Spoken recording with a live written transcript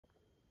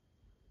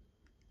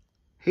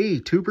Hey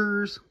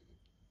tubers,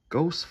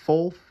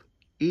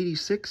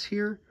 GhostFolf86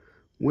 here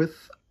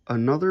with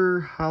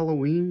another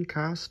Halloween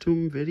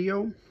costume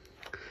video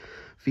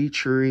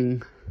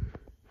featuring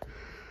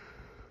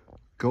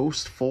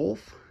GhostFolf,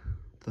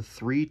 the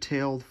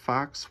three-tailed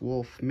fox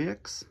wolf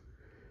mix,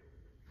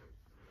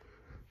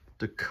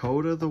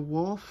 Dakota the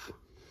wolf,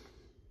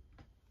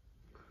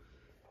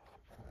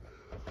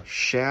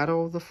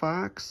 Shadow the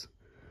fox,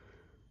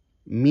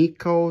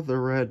 Miko the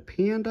red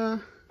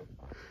panda,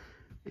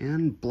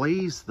 and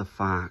Blaze the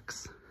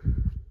fox.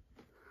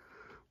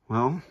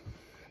 Well,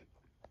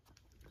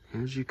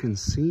 as you can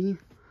see,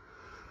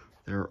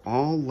 they're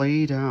all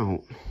laid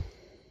out.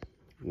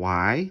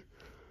 Why?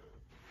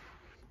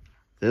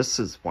 This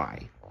is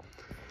why.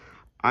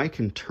 I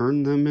can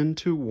turn them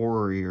into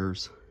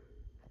warriors.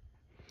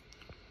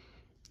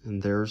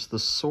 And there's the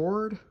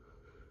sword,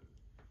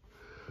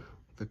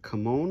 the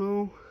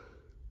kimono,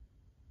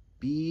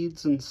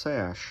 beads, and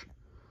sash.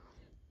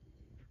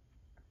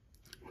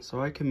 So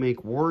I can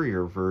make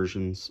warrior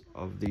versions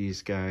of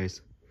these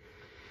guys.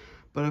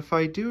 But if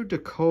I do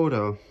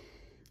Dakota,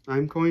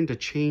 I'm going to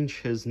change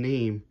his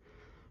name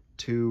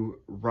to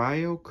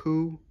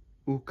Ryoku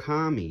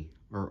Ukami,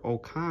 or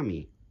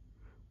Okami,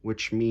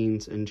 which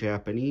means in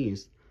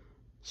Japanese,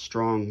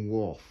 strong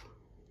wolf.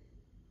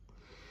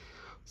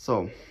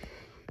 So,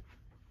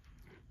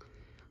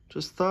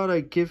 just thought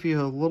I'd give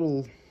you a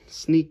little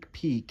sneak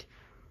peek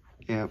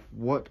at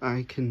what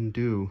I can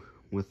do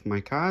with my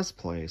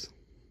cosplays.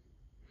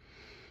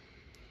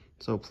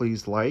 So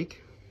please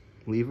like,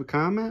 leave a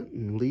comment,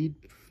 and leave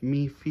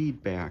me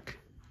feedback.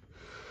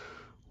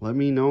 Let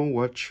me know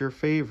what's your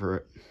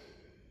favorite.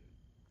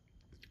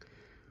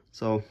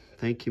 So,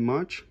 thank you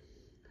much.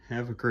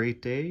 Have a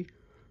great day.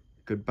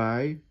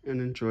 Goodbye, and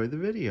enjoy the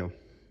video.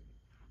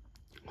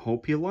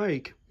 Hope you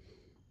like,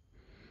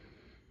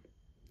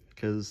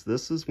 because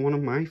this is one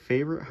of my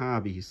favorite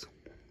hobbies,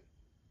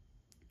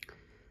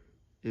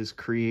 is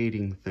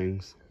creating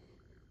things.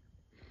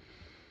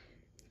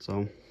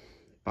 So,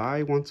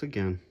 bye once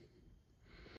again.